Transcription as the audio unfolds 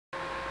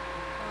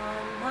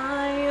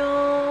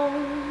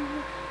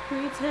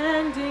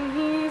pretending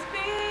he's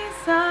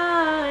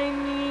beside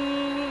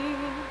me.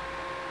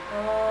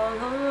 All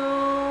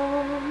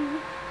alone,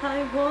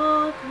 I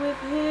walk with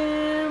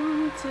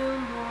him till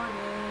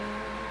morning.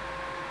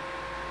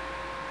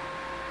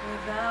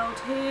 Without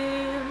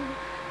him,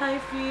 I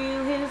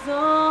feel his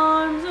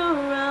arms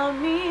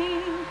around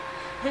me.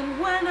 And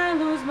when I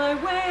lose my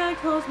way, I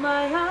close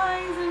my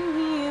eyes and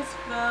he has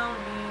found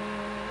me.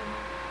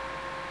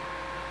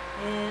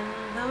 In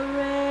the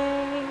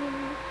rain,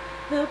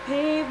 the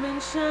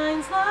pavement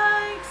shines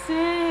like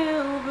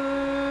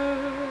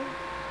silver,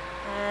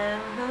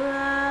 and the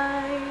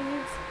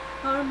lights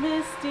are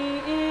misty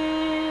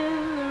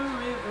in the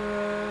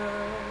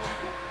river.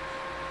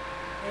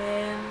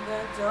 In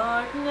the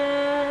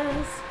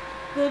darkness,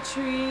 the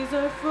trees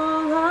are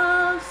full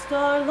of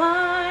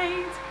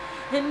starlight,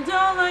 and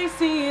all I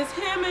see is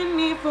him and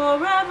me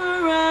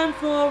forever and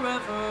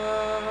forever.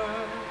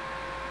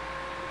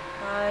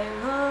 I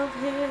love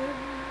him,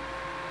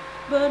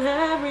 but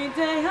every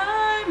day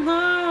I'm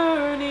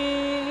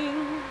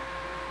learning.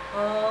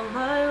 All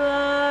my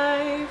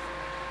life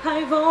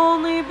I've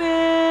only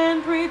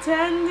been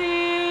pretending.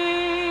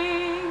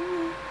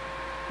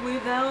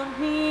 Without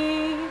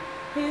me,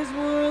 his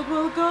world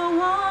will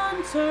go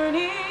on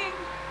turning.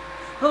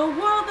 A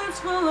world that's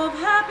full of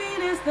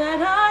happiness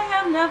that I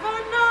have never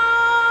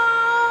known.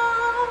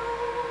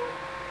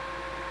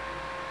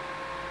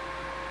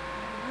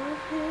 I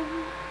love him.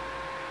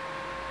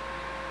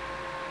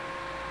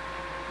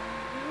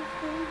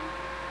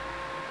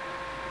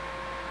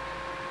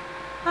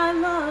 I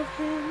love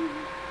him,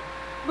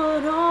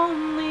 but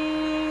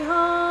only